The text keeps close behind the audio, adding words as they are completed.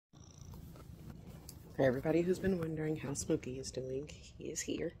For everybody who's been wondering how Smokey is doing, he is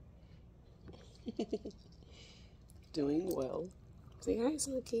here. Doing well. Say hi,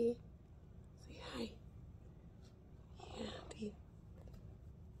 Smokey. Say hi. Yeah,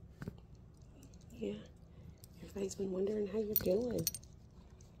 yeah. Everybody's been wondering how you're doing.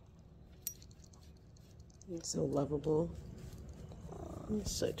 You're so lovable. You're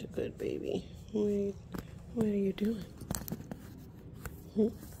such a good baby. What are you doing?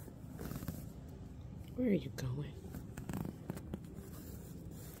 Where are you going?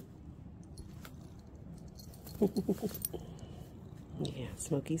 Yeah,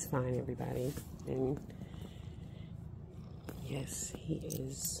 Smokey's fine, everybody. And yes, he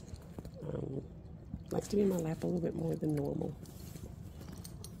is, likes to be in my lap a little bit more than normal.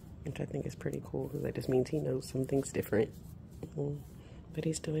 Which I think is pretty cool, because that just means he knows something's different. But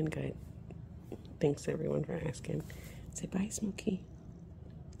he's doing good. Thanks, everyone, for asking. Say bye, Smokey.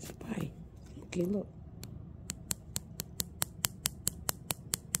 Say bye. Smokey, look.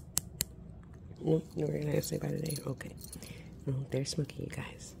 No, we're going to say bye today. Okay. Oh, there's Smokey, you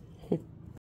guys.